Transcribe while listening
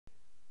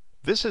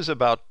This is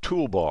about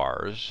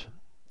toolbars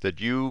that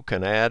you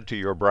can add to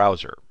your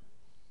browser.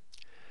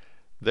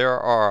 There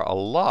are a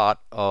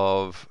lot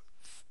of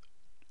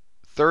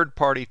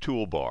third-party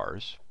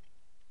toolbars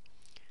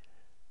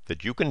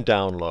that you can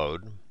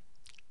download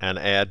and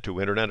add to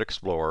Internet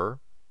Explorer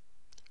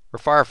or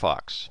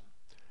Firefox.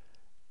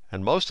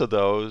 And most of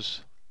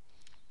those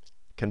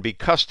can be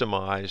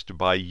customized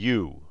by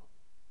you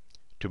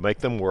to make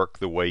them work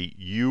the way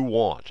you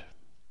want.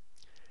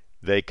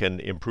 They can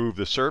improve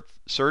the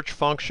search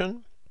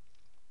function,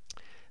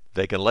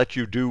 they can let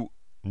you do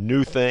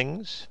new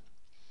things,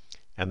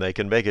 and they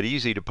can make it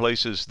easy to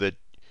places that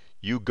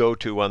you go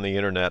to on the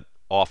internet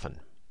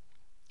often.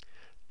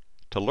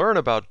 To learn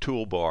about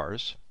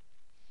toolbars,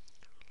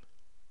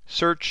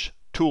 search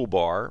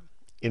toolbar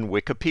in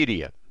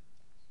Wikipedia.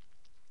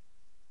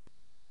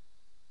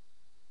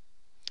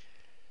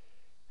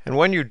 And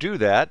when you do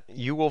that,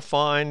 you will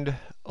find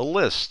a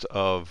list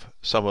of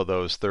some of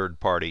those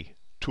third-party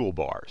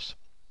toolbars.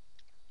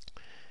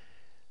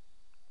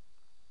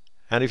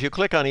 And if you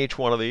click on each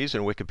one of these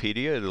in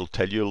Wikipedia, it'll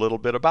tell you a little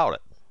bit about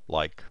it,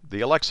 like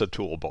the Alexa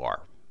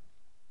toolbar.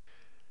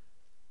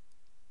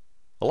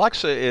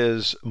 Alexa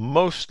is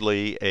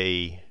mostly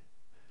a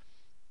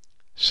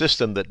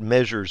system that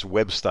measures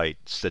website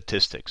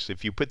statistics.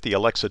 If you put the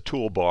Alexa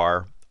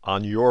toolbar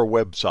on your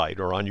website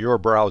or on your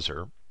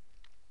browser,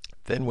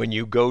 then when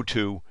you go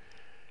to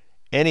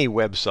any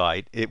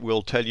website, it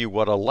will tell you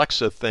what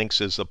Alexa thinks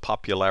is the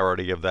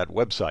popularity of that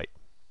website.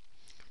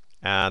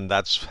 And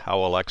that's how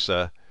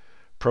Alexa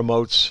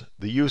promotes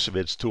the use of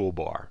its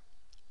toolbar.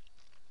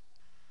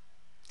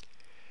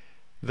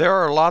 There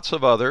are lots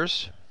of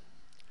others.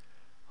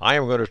 I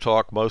am going to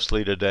talk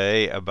mostly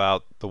today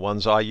about the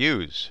ones I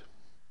use,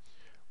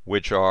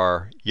 which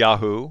are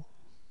Yahoo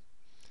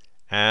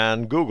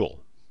and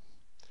Google.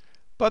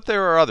 But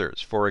there are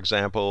others. For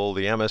example,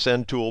 the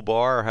MSN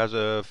toolbar has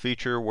a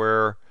feature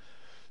where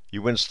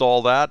you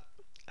install that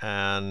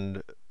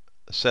and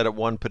set up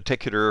one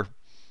particular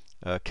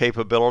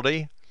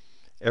capability.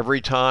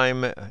 Every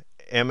time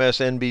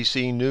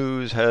MSNBC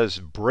News has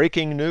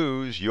breaking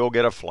news, you'll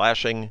get a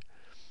flashing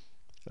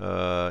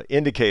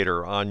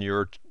indicator on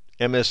your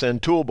MSN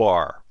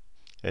toolbar,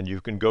 and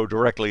you can go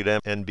directly to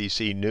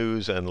NBC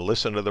News and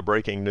listen to the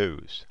breaking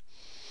news.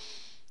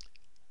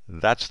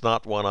 That's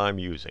not what I'm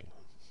using.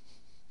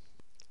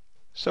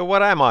 So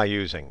what am I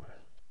using?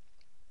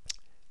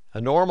 A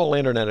normal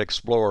Internet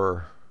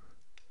Explorer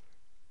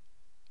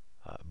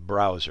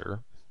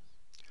browser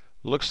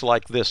looks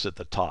like this at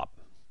the top.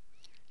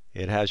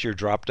 It has your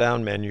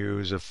drop-down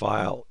menus of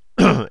File,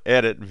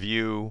 Edit,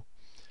 View,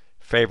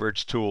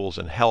 Favorites, Tools,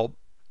 and Help,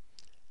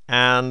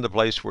 and the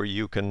place where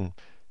you can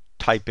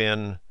type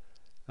in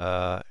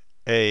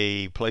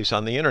a place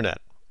on the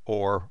internet,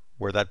 or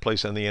where that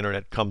place on the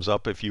internet comes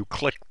up if you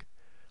click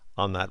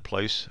on that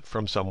place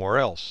from somewhere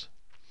else.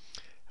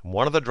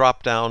 One of the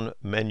drop-down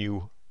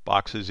menu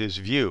boxes is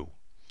View,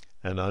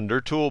 and under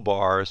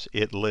Toolbars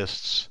it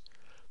lists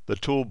the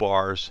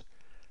toolbars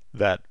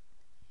that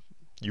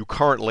you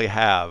currently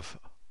have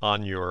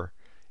on your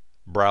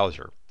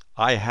browser.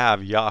 I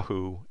have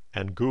Yahoo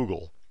and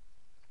Google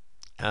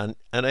and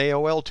an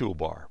AOL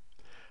toolbar,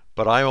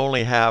 but I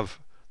only have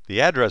the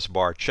address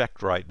bar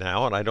checked right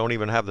now, and I don't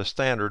even have the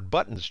standard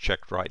buttons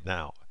checked right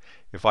now.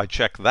 If I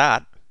check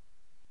that,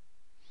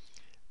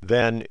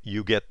 then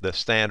you get the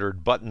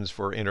standard buttons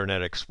for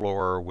Internet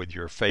Explorer with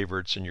your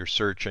favorites and your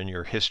search and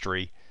your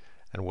history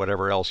and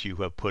whatever else you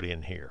have put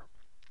in here.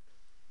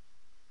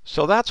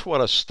 So that's what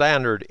a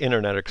standard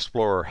Internet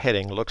Explorer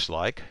heading looks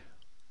like.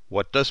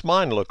 What does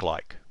mine look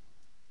like?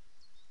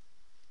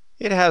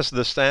 It has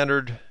the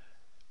standard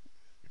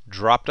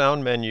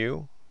drop-down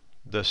menu,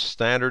 the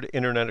standard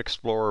Internet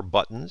Explorer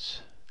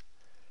buttons,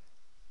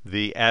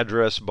 the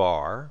address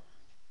bar,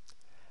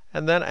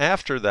 and then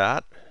after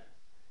that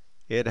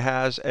it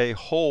has a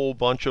whole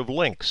bunch of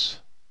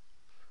links,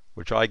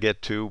 which I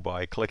get to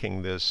by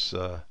clicking this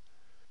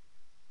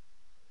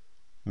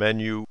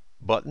menu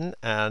button,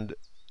 and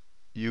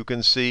you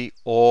can see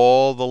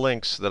all the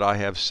links that I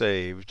have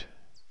saved,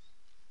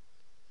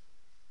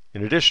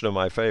 in addition to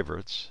my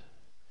favorites,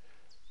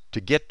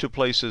 to get to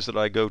places that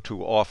I go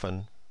to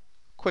often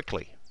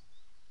quickly.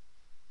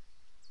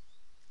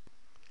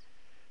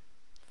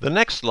 The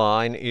next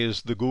line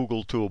is the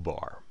Google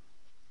toolbar.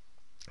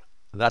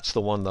 That's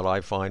the one that I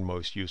find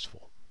most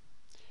useful.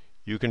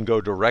 You can go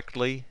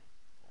directly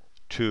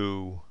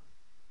to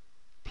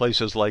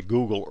places like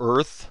Google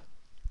Earth.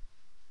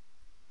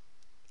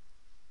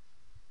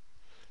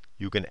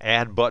 You can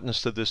add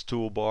buttons to this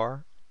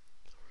toolbar.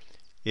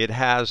 It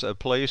has a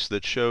place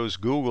that shows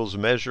Google's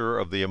measure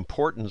of the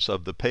importance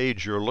of the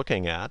page you're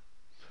looking at,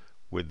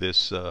 with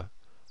this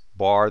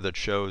bar that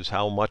shows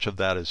how much of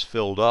that is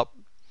filled up.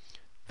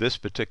 This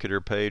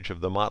particular page of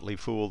The Motley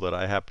Fool that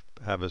I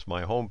have as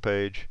my home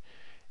page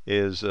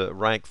is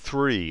rank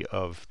 3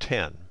 of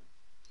 10.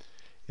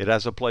 It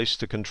has a place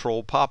to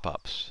control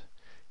pop-ups.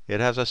 It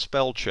has a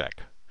spell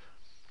check.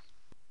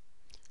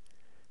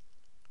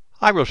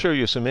 I will show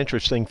you some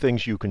interesting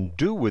things you can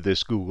do with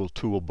this Google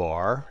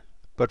toolbar,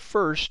 but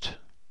first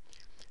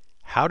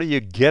How do you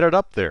get it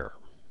up there?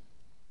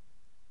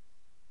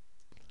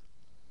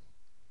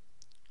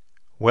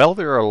 Well,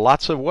 there are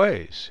lots of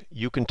ways.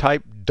 You can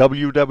type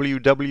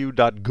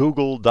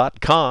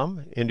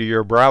www.google.com into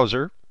your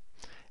browser,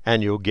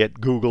 and you'll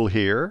get Google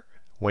here.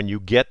 When you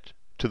get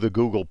to the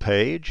Google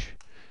page,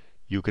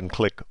 you can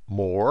click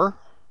More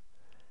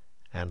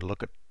and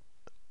look at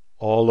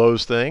all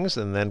those things,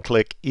 and then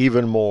click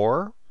Even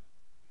More,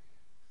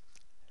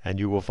 and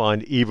you will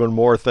find even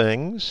more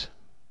things.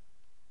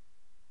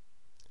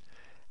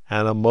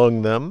 And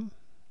among them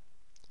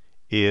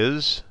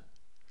is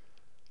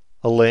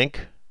a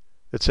link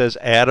that says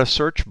Add a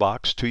search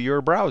box to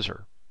your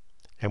browser.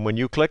 And when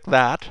you click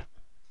that,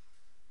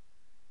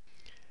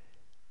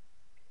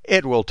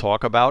 it will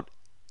talk about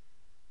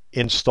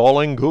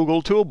installing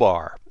Google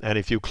Toolbar. And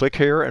if you click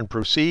here and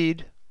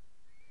proceed,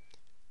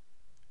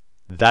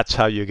 that's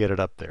how you get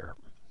it up there.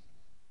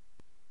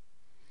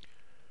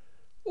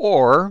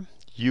 Or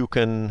you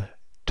can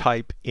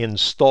type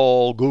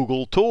Install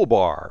Google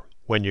Toolbar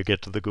when you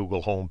get to the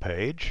Google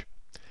homepage.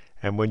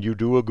 And when you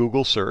do a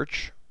Google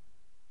search,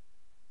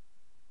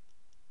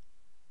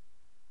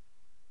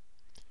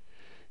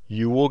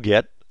 you will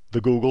get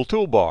the Google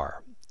Toolbar.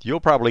 You'll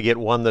probably get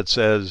one that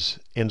says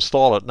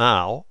Install it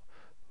now.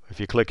 If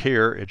you click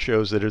here, it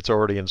shows that it's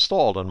already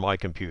installed on my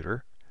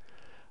computer.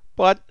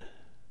 But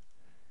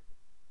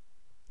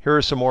here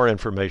is some more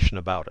information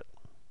about it.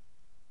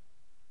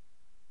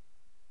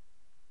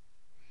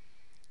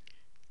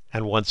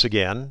 And once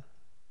again,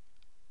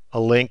 a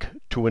link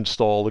to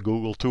install the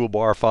Google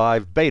Toolbar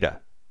 5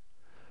 Beta.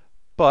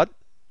 But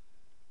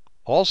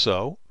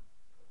also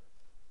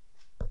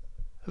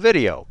a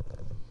video.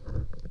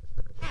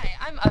 Hi,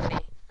 I'm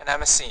Avni. And I'm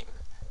Asim.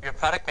 We're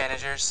product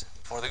managers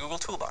for the Google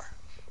Toolbar.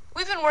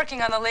 We've been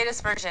working on the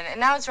latest version, and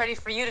now it's ready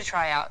for you to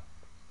try out.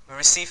 We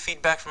receive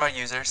feedback from our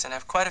users and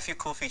have quite a few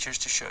cool features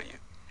to show you.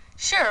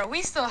 Sure,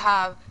 we still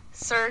have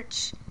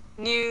search,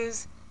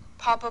 news,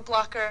 pop-up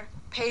blocker,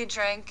 page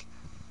rank.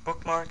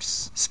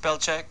 Bookmarks, spell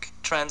check,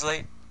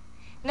 translate.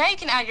 Now you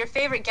can add your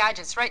favorite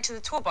gadgets right to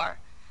the toolbar,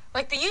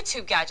 like the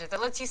YouTube gadget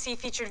that lets you see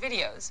featured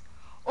videos,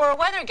 or a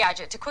weather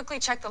gadget to quickly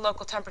check the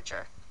local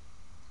temperature.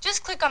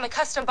 Just click on the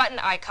custom button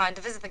icon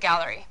to visit the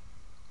gallery.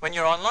 When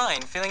you're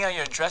online, filling out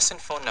your address and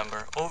phone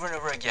number over and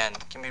over again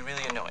can be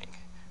really annoying.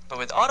 But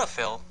with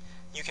autofill,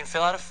 you can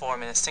fill out a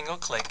form in a single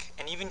click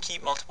and even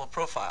keep multiple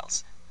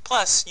profiles.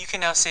 Plus, you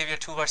can now save your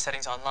toolbar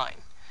settings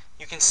online.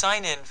 You can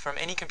sign in from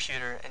any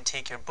computer and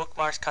take your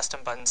bookmarks,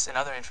 custom buttons, and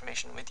other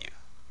information with you.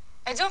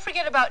 And don't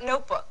forget about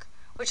Notebook,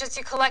 which lets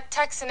you collect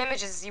text and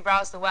images as you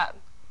browse the web.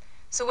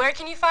 So where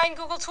can you find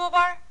Google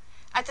Toolbar?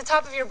 At the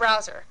top of your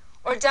browser,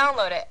 or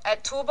download it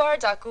at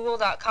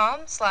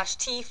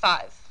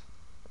toolbar.google.com/t5.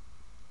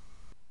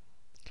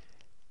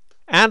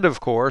 And of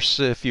course,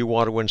 if you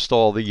want to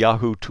install the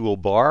Yahoo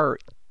Toolbar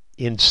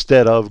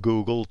instead of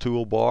Google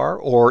Toolbar,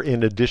 or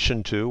in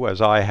addition to,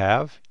 as I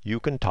have, you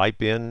can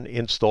type in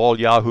Install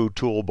Yahoo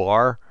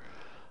Toolbar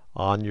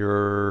on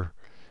either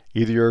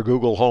your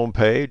Google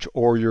homepage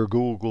or your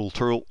Google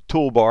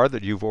Toolbar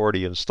that you've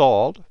already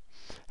installed.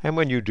 And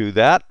when you do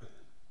that,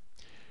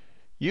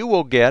 you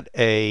will get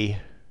a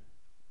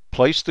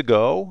place to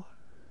go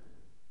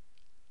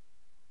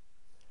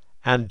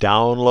and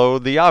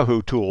download the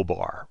Yahoo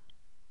Toolbar.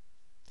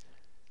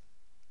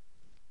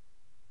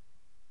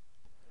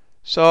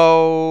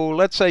 So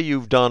let's say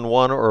you've done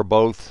one or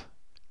both.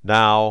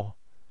 Now,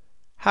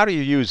 how do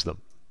you use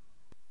them?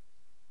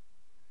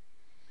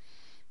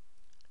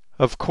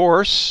 Of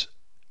course,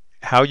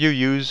 how you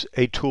use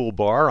a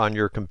toolbar on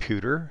your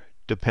computer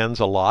depends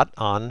a lot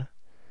on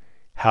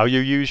how you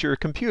use your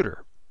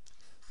computer.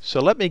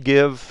 So let me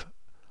give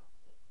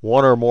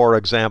one or more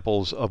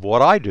examples of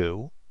what I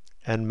do,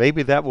 and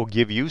maybe that will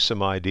give you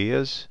some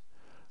ideas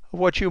of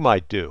what you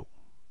might do.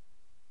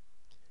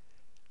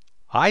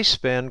 I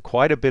spend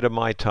quite a bit of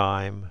my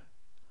time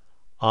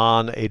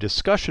on a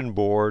discussion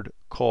board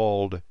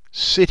called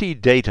City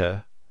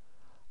Data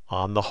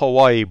on the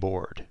Hawaii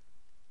board.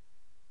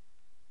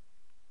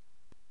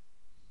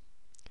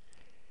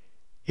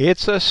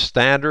 It's a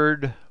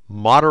standard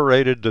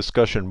moderated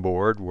discussion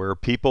board where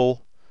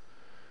people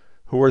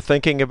who are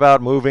thinking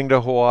about moving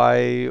to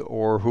Hawaii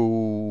or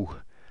who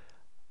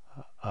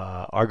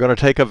are going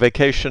to take a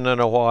vacation in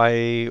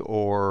Hawaii,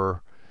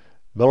 or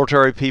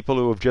military people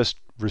who have just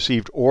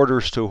received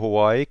orders to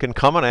Hawaii can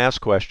come and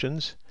ask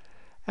questions,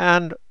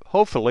 and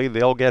hopefully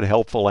they'll get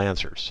helpful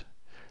answers.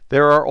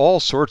 There are all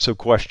sorts of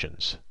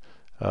questions.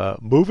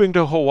 Moving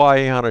to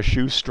Hawaii on a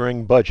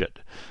shoestring budget.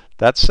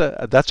 That's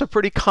a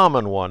pretty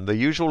common one. The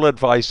usual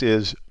advice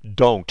is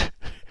don't.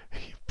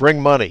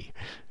 Bring money.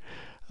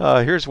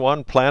 Here's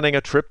one: planning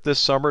a trip this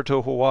summer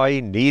to Hawaii,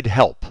 need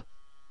help.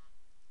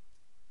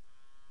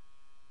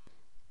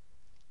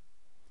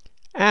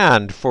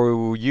 And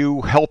for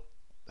you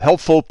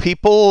helpful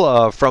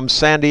people from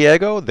San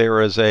Diego, there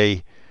is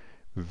a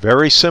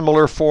very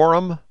similar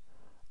forum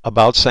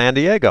about San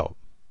Diego.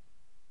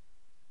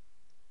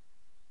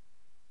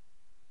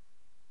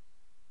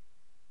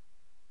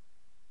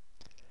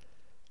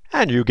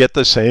 And you get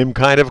the same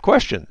kind of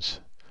questions.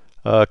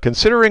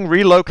 Considering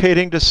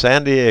relocating to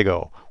San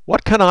Diego.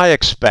 What can I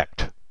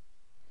expect?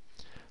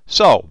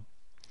 So,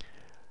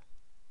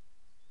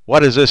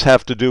 what does this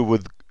have to do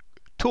with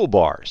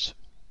toolbars?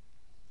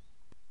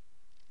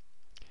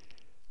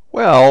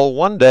 Well,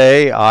 one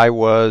day I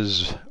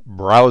was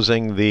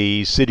browsing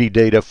the City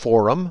Data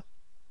Forum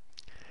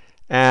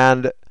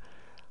and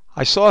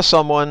I saw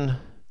someone,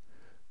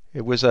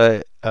 it was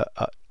an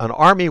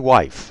Army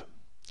wife,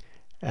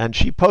 and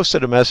she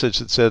posted a message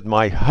that said,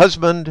 "My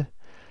husband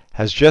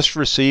has just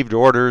received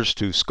orders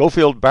to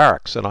Schofield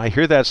Barracks, and I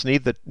hear that's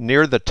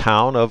near the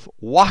town of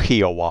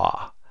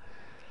Wahiawa.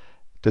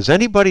 Does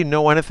anybody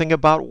know anything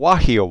about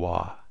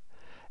Wahiawa?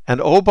 And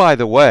oh, by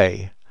the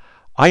way,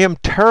 I am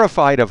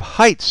terrified of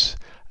heights,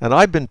 and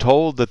I've been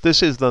told that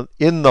this is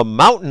in the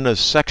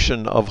mountainous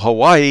section of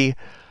Hawaii,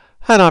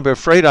 and I'm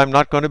afraid I'm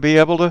not going to be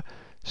able to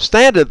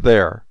stand it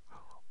there.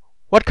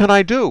 What can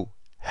I do?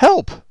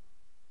 Help!"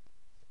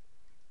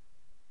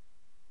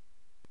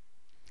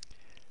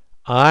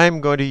 I'm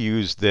going to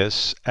use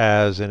this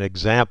as an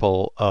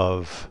example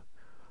of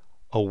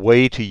a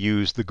way to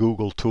use the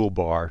Google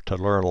toolbar to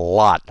learn a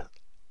lot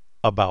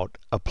about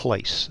a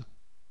place.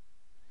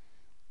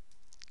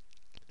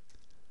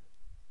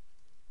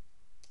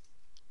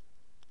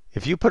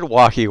 If you put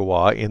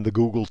Wahiawa in the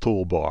Google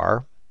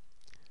toolbar,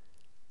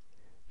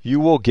 you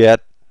will get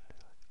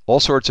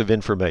all sorts of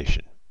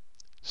information.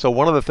 So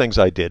one of the things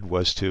I did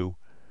was to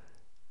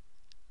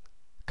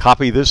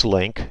copy this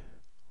link,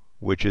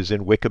 which is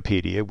in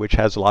Wikipedia, which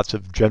has lots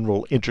of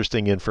general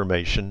interesting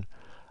information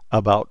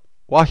about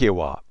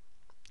Wahiawa.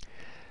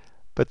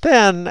 But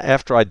then,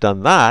 after I'd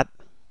done that,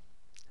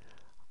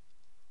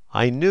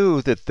 I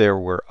knew that there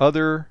were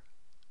other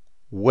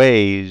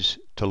ways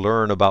to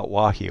learn about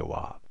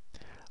Wahiawa.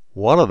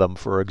 One of them,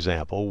 for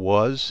example,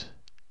 was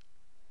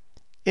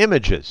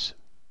images.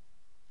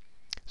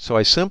 So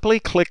I simply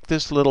clicked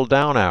this little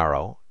down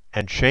arrow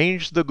and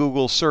changed the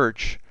Google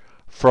search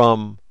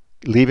from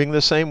leaving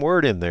the same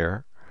word in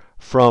there,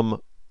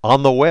 from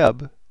on the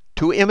web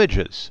to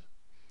images.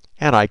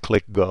 And I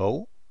click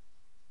go.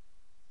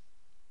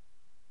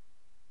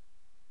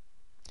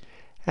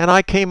 And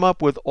I came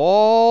up with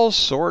all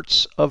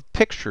sorts of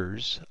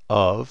pictures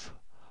of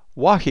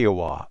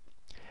Wahiawa.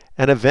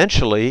 And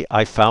eventually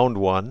I found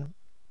one,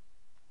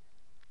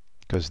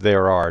 because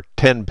there are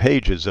 10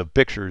 pages of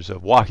pictures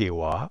of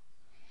Wahiawa.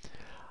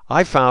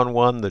 I found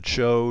one that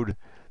showed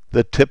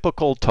the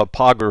typical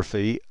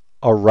topography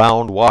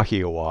around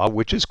Wahiawa,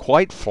 which is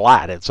quite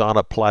flat. It's on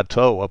a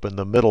plateau up in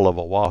the middle of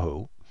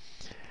Oahu.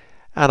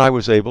 And I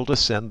was able to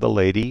send the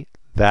lady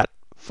that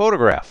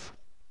photograph.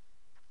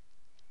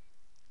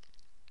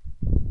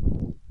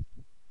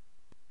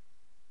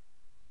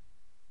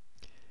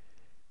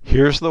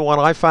 Here's the one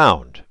I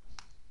found.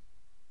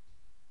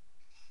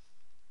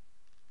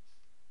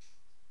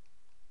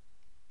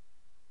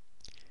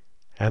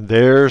 And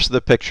there's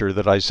the picture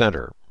that I sent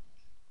her.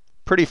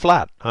 Pretty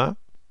flat, huh?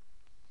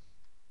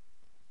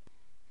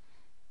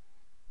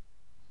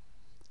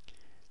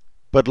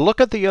 But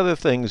look at the other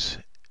things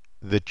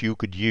that you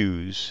could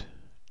use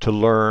to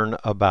learn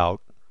about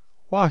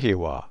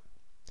Wahiawa.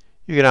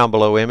 You get down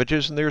below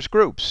images and there's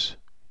groups.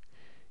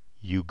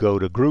 You go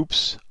to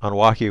groups on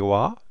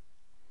Wahiawa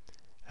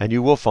and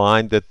you will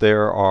find that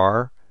there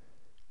are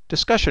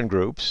discussion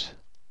groups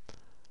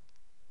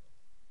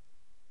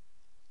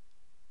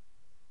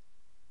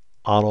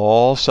on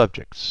all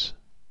subjects.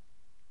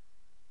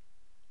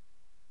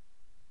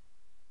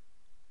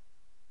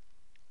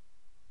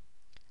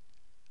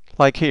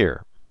 Like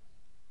here.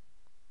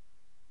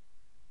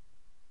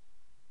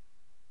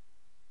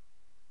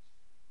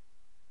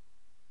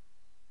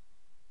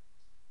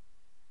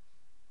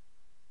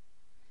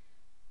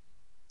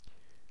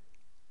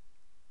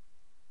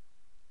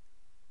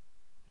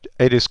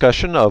 A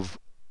discussion of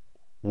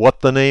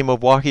what the name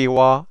of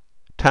Wahiawa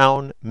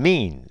town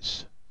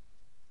means.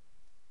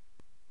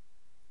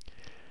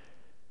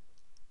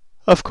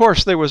 Of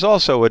course, there was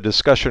also a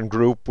discussion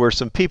group where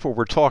some people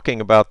were talking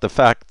about the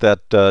fact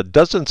that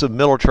dozens of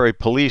military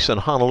police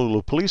and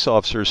Honolulu police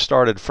officers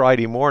started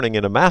Friday morning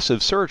in a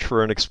massive search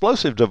for an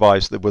explosive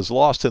device that was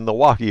lost in the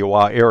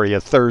Wahiawa area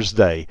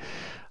Thursday.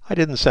 I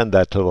didn't send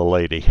that to the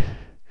lady.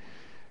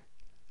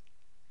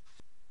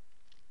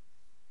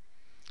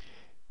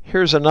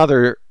 Here's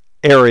another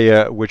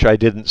area which I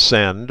didn't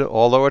send,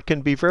 although it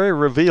can be very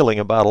revealing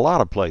about a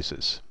lot of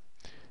places.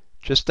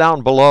 Just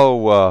down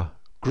below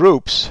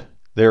groups,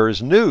 there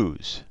is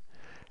news.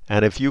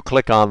 And if you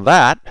click on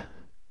that,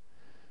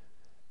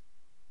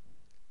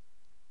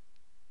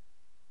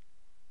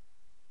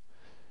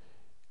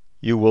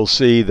 you will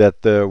see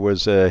that there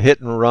was a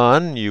hit and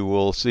run. You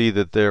will see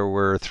that there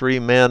were 3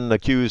 men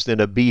accused in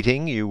a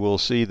beating. You will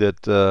see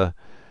that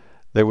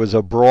there was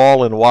a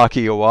brawl in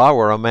Wahiawa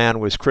where a man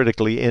was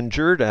critically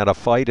injured, and a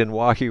fight in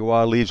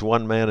Wahiawa leaves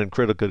 1 man in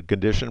critical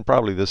condition,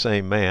 probably the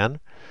same man.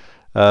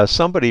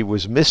 Somebody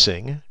was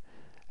missing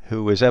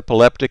who is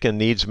epileptic and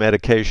needs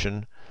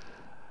medication.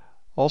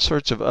 All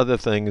sorts of other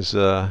things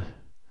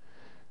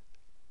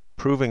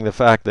proving the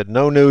fact that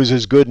no news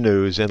is good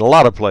news in a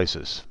lot of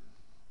places.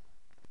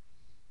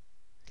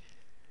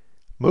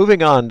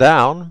 Moving on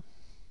down,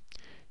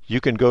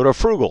 you can go to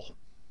Frugal,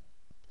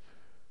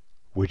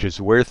 which is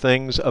where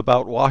things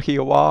about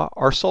Wahiawa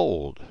are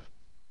sold.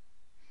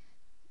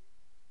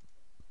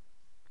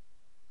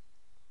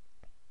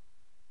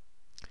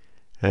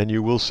 And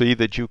you will see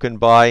that you can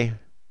buy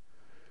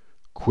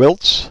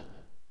quilts,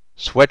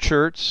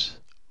 sweatshirts,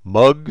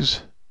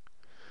 mugs,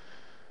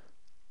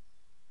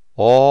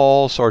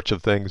 all sorts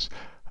of things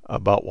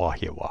about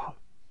Wahiawa.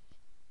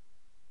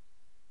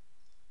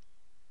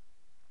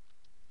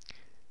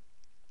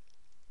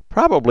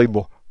 Probably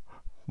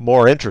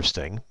more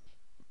interesting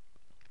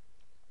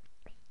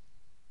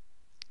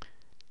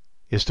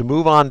is to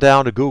move on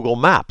down to Google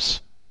Maps.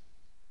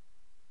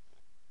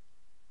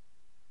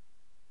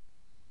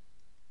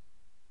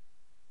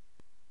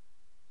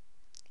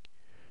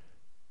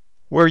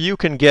 Where you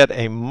can get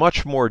a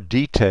much more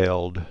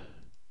detailed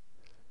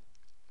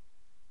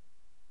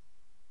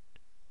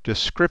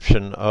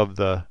description of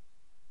the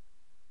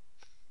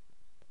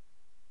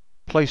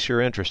place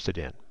you're interested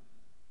in.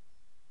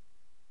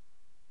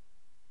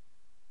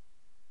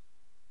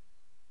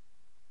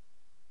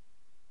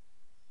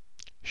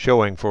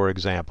 Showing, for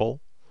example,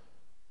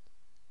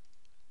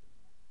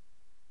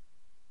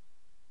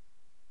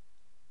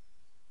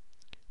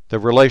 the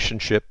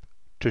relationship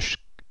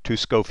to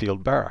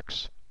Schofield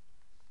Barracks.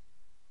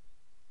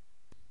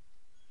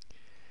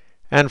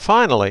 And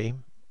finally,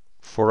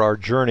 for our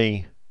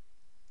journey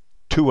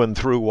to and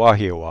through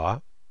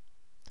Wahiawa,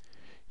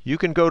 you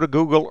can go to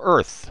Google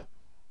Earth,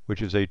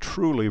 which is a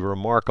truly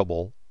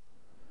remarkable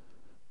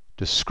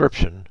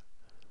description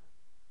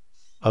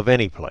of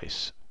any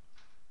place.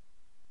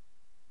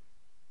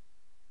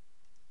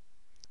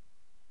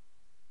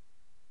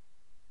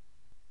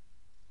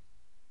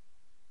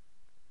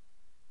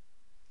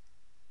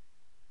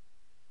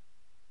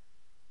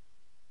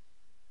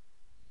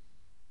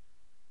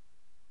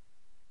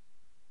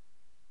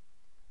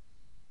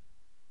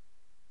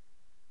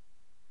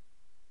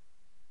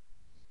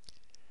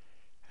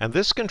 And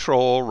this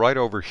control right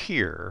over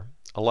here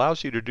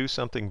allows you to do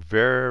something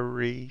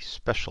very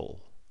special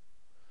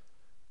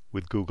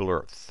with Google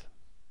Earth.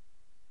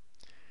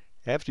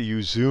 After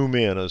you zoom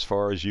in as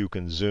far as you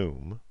can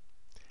zoom,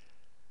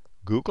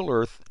 Google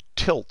Earth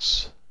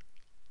tilts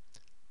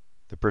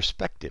the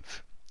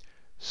perspective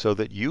so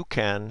that you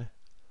can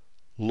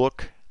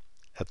look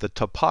at the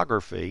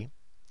topography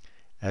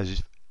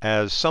as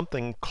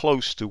something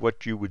close to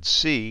what you would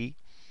see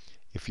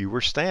if you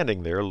were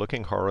standing there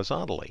looking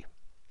horizontally.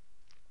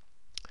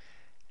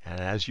 And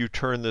as you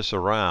turn this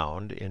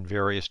around in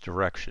various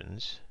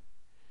directions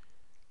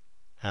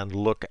and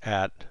look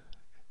at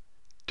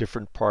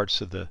different parts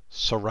of the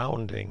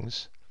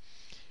surroundings,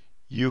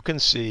 you can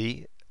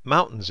see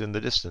mountains in the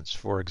distance,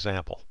 for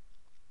example.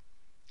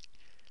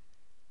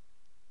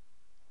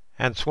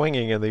 And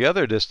swinging in the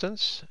other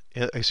distance,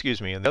 in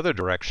the other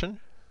direction,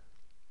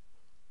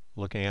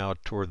 looking out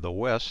toward the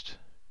west,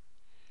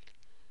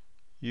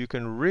 you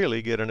can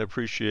really get an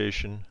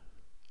appreciation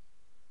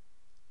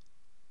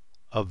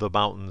of the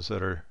mountains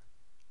that are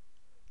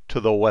to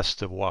the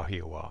west of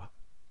Wahiawa.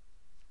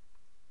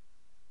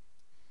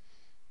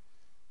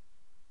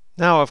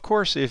 Now, of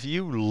course, if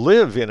you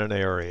live in an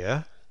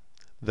area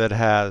that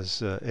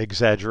has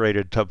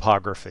exaggerated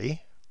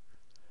topography,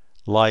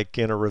 like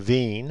in a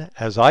ravine,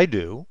 as I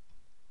do,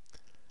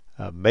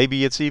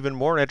 maybe it's even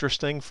more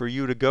interesting for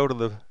you to go to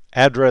the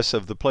address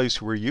of the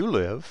place where you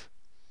live,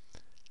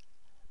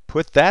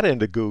 put that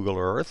into Google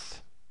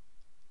Earth,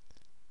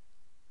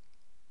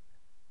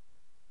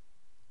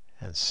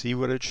 and see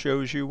what it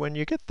shows you when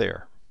you get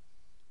there.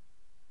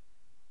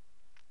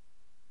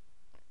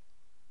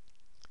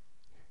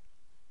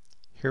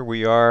 Here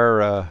we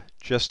are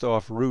just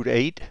off Route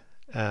 8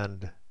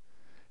 and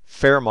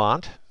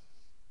Fairmont.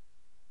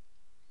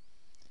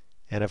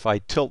 And if I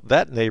tilt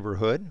that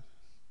neighborhood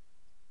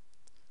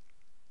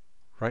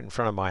right in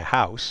front of my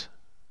house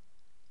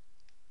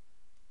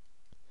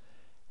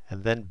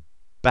and then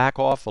back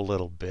off a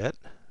little bit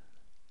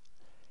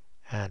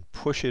and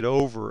push it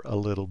over a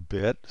little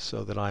bit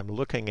so that I'm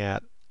looking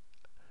at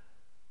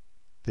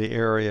the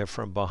area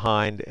from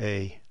behind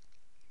the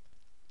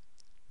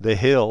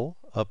hill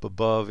up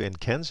above in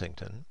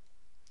Kensington,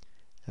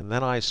 and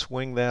then I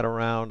swing that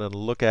around and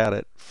look at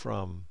it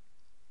from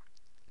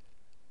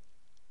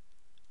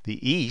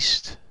the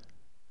east,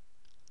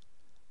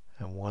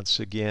 and once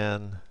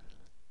again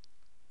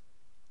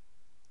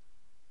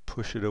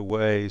push it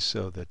away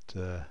so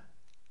that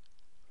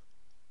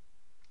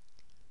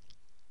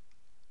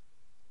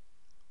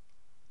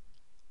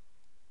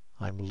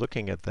I'm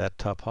looking at that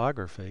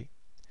topography.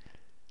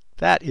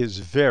 That is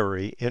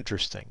very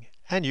interesting.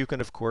 And you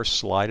can, of course,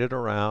 slide it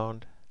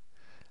around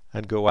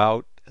and go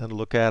out and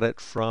look at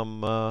it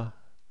from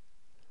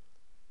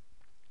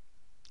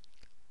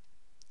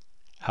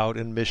out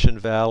in Mission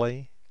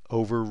Valley,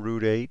 over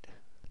Route 8.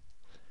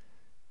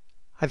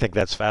 I think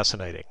that's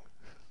fascinating.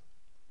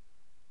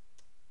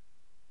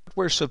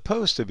 We're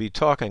supposed to be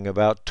talking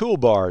about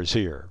toolbars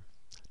here,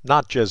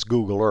 not just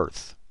Google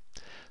Earth.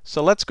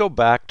 So let's go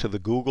back to the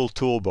Google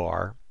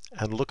toolbar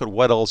and look at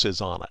what else is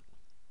on it.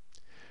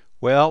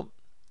 Well,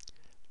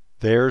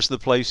 There's the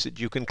place that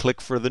you can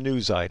click for the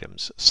news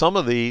items. Some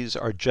of these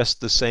are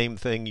just the same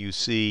thing you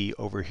see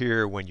over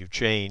here when you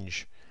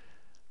change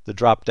the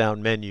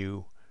drop-down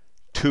menu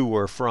to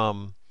or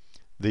from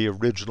the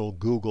original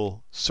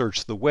Google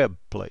Search the Web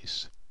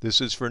place. This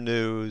is for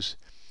news.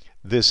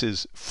 This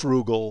is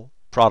frugal,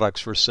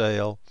 products for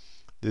sale.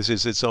 This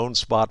is its own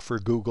spot for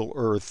Google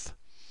Earth.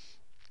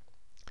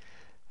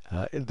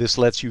 This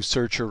lets you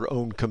search your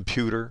own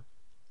computer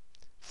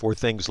for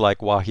things like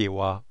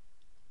Wahiwa.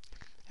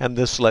 And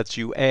this lets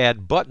you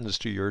add buttons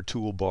to your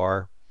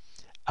toolbar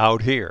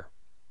out here.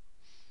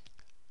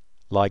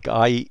 Like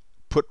I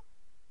put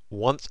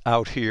once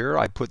out here,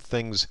 I put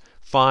things,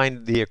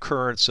 find the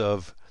occurrence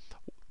of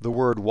the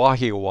word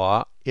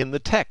Wahiwa in the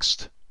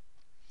text.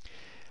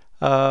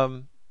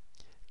 Coming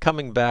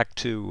back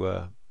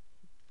to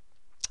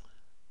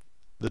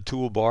the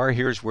toolbar,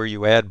 here's where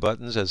you add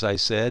buttons, as I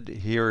said.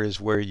 Here is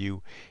where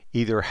you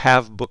either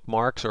have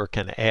bookmarks or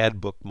can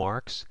add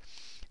bookmarks.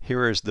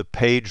 Here is the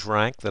page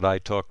rank that I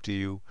talked to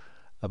you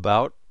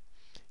about.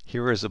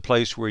 Here is a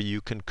place where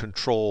you can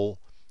control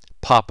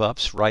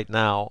pop-ups. Right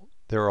now,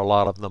 there are a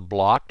lot of them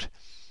blocked.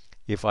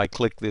 If I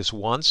click this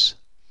once,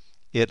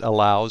 it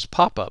allows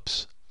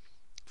pop-ups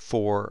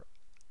for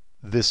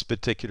this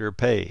particular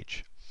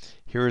page.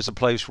 Here is a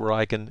place where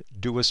I can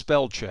do a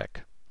spell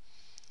check,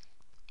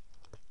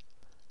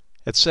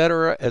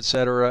 etc.,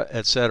 etc.,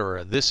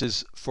 etc. This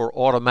is for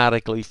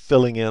automatically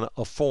filling in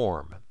a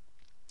form.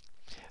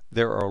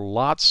 There are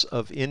lots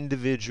of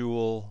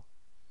individual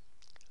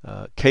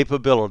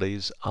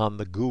capabilities on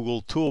the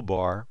Google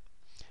toolbar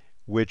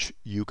which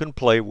you can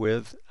play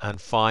with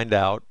and find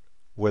out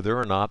whether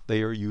or not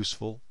they are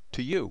useful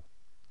to you.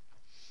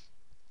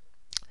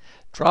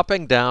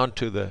 Dropping down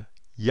to the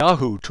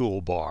Yahoo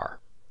toolbar.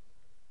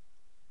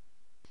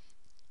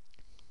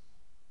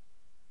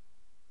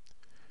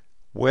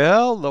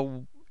 Well,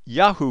 the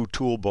Yahoo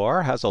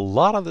toolbar has a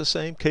lot of the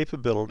same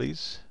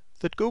capabilities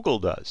that Google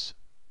does.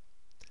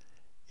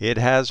 It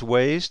has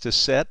ways to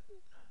set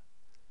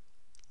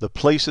the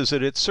places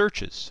that it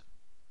searches.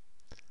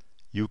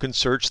 You can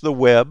search the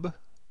web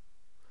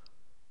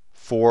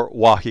for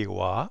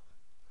Wahiwa,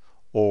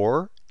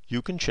 or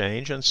you can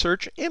change and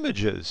search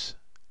images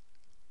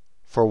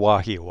for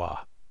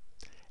Wahiwa.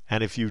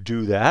 And if you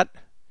do that,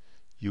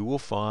 you will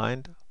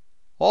find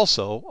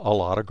also a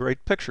lot of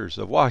great pictures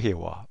of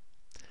Wahiwa.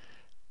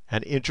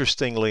 And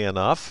interestingly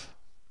enough,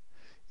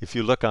 if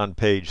you look on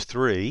page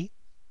 3,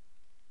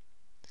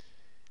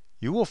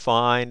 you will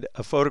find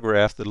a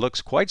photograph that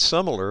looks quite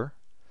similar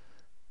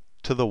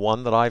to the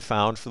one that I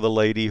found for the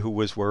lady who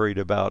was worried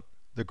about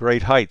the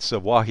great heights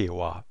of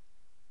Wahiwa.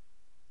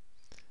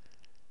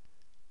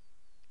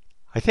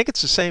 I think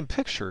it's the same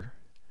picture,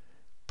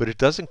 but it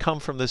doesn't come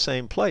from the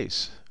same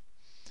place.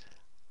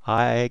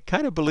 I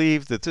kind of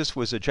believe that this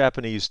was a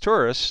Japanese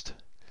tourist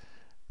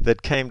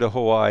that came to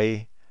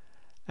Hawaii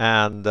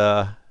and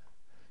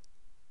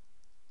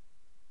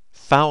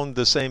found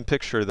the same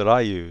picture that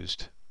I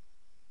used.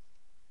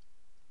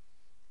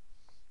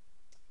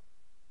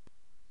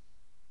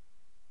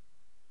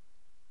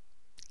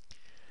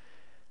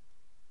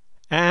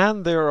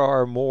 And there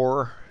are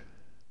more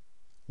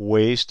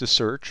ways to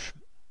search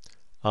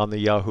on the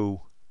Yahoo,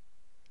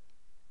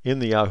 in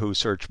the Yahoo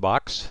search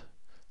box,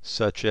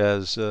 such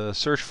as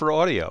search for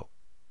audio.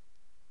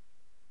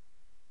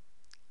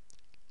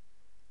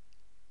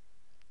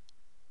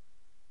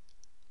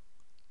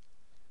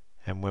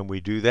 And when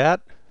we do that,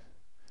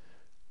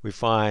 we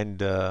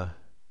find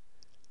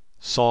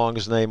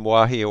songs named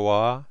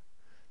Wahiwa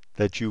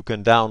that you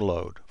can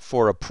download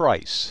for a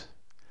price.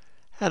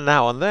 And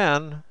now and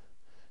then,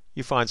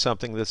 you find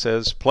something that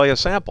says play a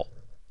sample.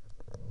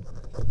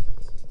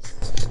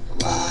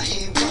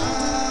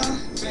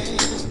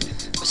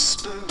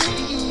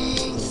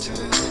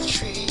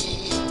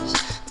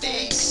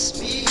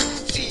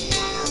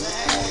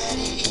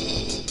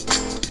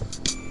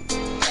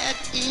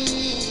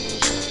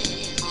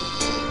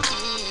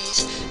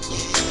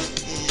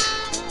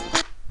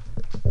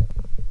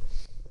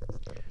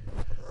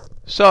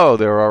 So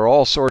there are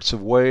all sorts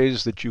of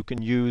ways that you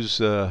can use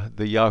the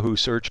Yahoo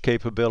search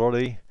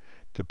capability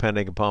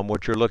depending upon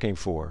what you're looking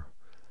for.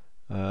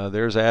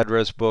 There's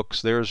address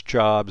books, there's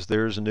jobs,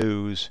 there's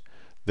news,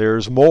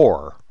 there's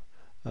more.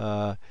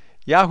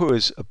 Yahoo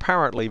is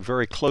apparently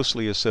very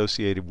closely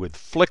associated with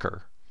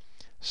Flickr,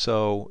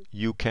 so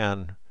you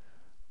can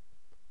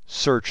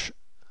search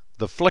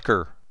the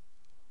Flickr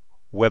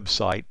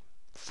website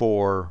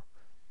for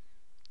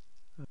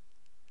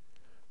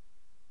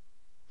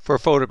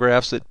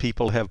photographs that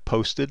people have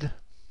posted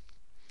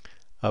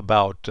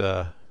about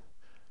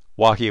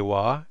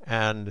Wahiwa,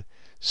 and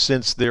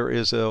since there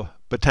is a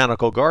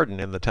botanical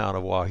garden in the town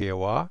of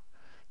Wahiwa,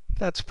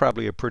 that's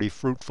probably a pretty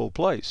fruitful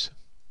place.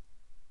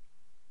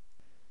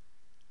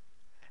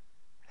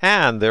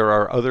 And there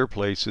are other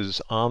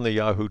places on the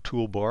Yahoo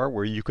toolbar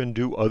where you can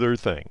do other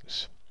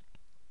things.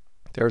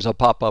 There's a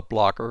pop-up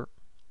blocker.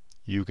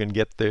 You can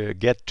get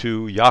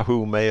to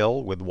Yahoo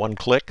Mail with one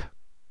click,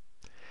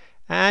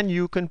 and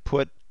you can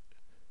put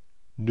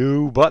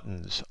new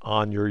buttons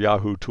on your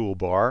Yahoo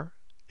toolbar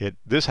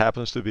This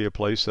happens to be a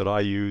place that I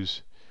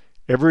use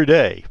every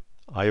day.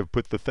 I have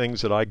put the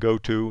things that I go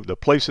to, the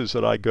places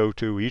that I go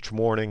to each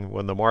morning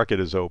when the market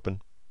is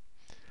open,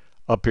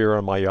 up here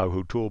on my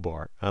Yahoo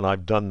toolbar. And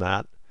I've done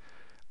that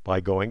by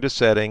going to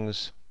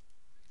Settings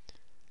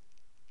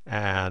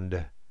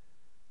and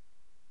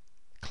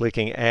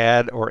clicking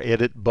Add or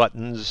Edit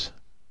Buttons,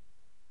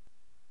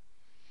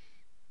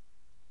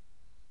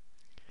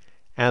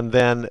 and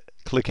then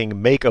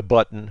clicking Make a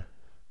Button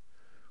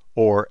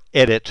or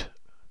Edit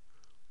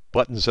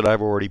buttons that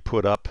I've already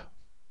put up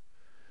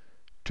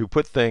to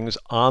put things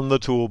on the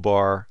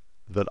toolbar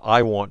that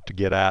I want to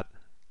get at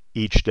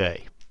each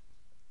day.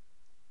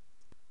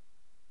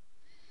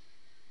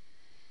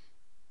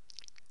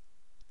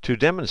 To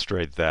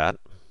demonstrate that,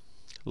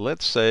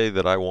 let's say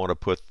that I want to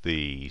put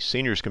the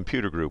Seniors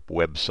Computer Group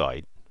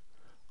website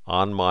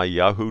on my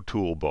Yahoo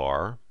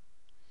toolbar,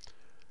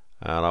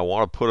 and I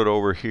want to put it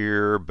over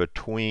here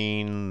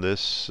between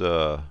this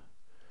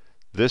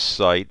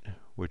site,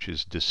 which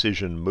is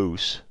Decision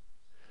Moose,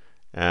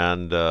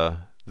 and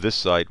this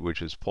site,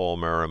 which is Paul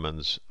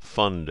Merriman's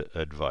Fund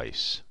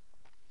Advice.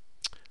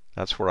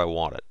 That's where I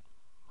want it.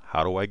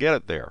 How do I get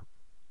it there?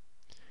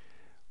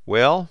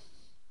 Well,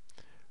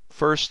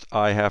 first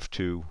I have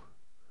to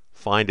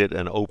find it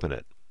and open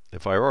it.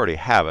 If I already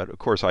have it, of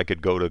course I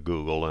could go to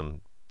Google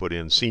and put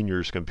in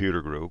Seniors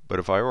Computer Group, but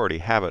if I already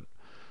have it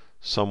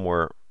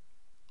somewhere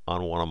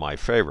on one of my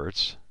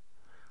favorites,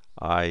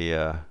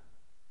 I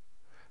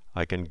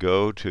can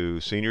go to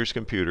Seniors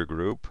Computer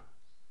Group,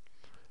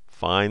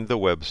 find the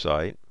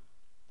website,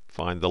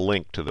 find the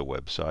link to the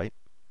website,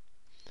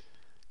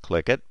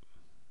 click it,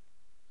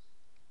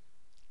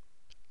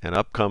 and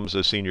up comes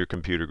the Senior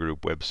Computer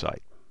Group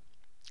website.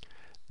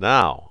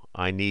 Now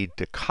I need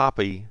to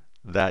copy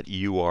that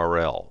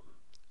URL.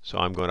 So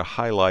I'm going to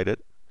highlight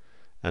it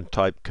and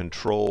type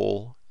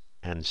Control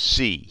and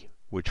C,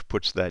 which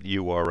puts that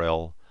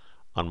URL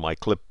on my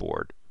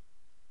clipboard.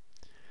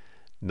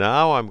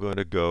 Now I'm going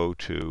to go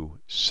to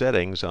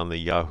Settings on the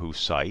Yahoo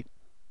site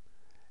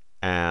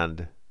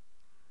and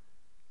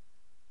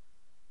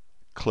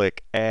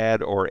click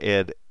Add or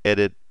Edit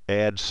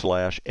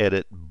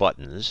Add/Edit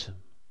Buttons.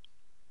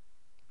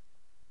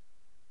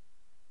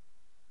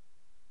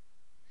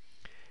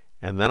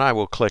 And then I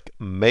will click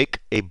Make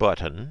a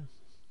Button,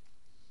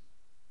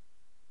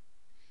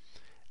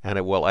 and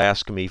it will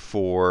ask me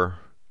for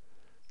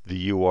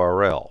the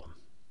URL.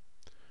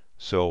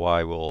 So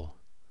I will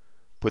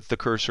put the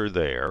cursor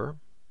there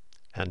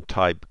and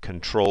type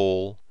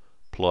Control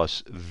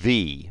plus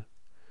V,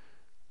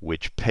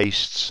 which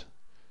pastes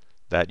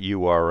that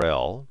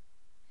URL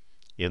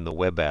in the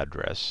web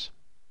address.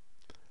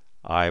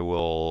 I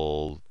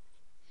will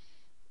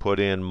put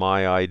in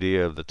my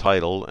idea of the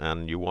title,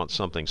 and you want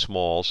something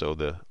small, so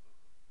the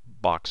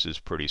box is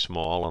pretty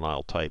small, and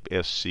I'll type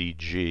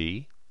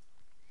SCG,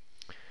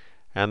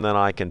 and then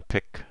I can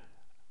pick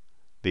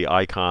the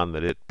icon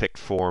that it picked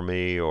for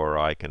me, or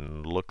I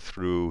can look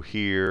through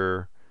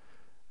here.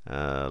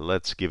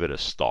 Let's give it a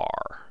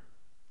star.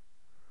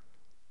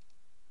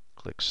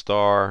 Click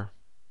star,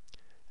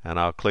 and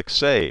I'll click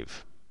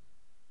Save.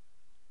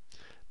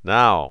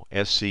 Now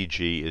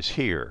SCG is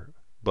here,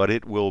 but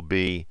it will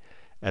be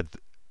at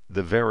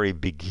the very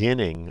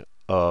beginning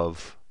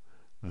of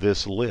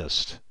this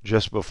list,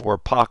 just before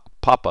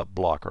pop-up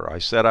blocker. I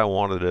said I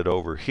wanted it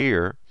over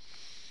here,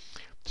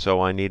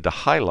 so I need to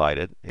highlight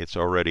it. It's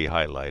already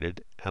highlighted,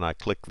 and I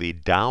click the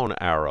down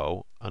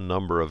arrow a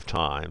number of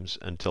times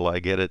until I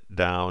get it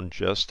down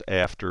just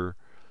after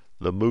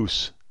the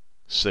moose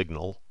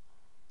signal.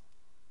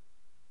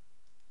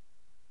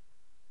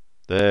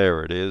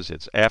 There it is.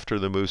 It's after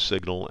the moose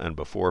signal and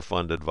before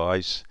Fund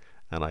Advice,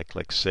 and I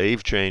click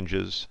Save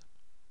Changes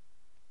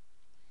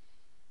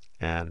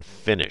and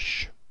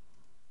Finish.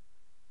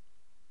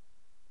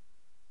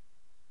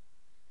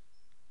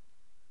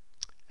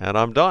 And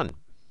I'm done.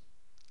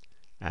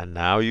 And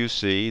now you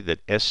see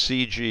that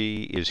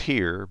SCG is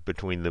here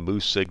between the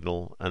moose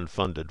signal and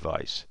Fund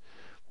Advice.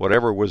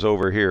 Whatever was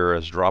over here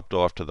has dropped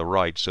off to the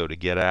right, so to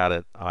get at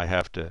it I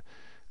have to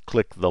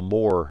click the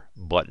More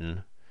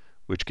button,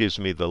 which gives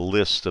me the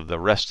list of the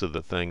rest of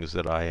the things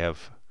that I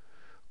have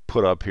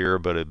put up here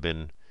but have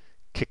been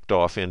kicked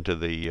off into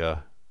the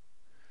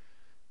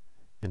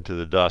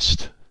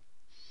dust.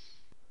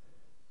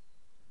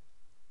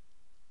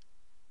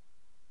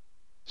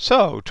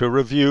 So, to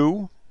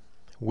review,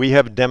 we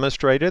have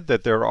demonstrated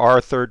that there are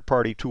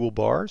third-party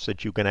toolbars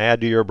that you can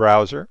add to your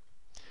browser.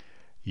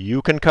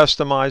 You can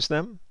customize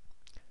them.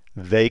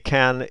 They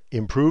can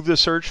improve the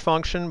search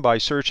function by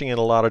searching in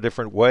a lot of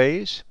different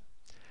ways,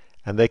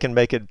 and they can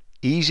make it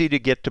easy to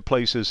get to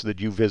places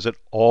that you visit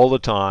all the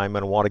time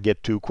and want to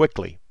get to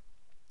quickly.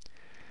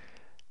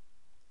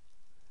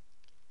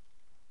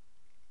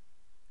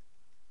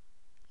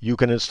 You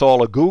can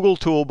install a Google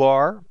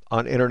toolbar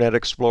on Internet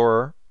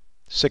Explorer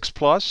 6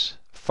 Plus,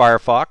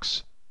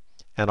 Firefox,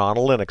 and on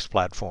a Linux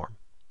platform.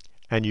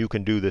 And you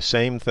can do the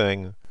same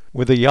thing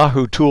with a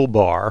Yahoo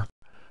toolbar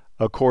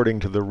according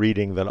to the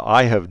reading that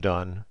I have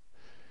done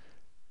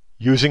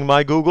using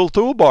my Google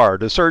toolbar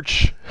to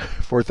search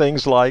for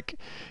things like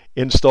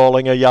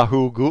installing a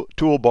Yahoo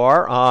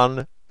toolbar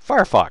on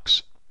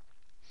Firefox.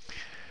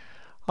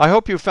 I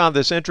hope you found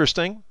this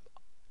interesting.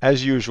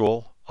 As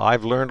usual,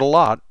 I've learned a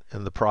lot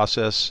in the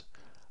process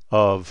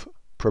of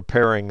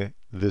preparing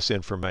this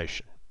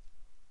information.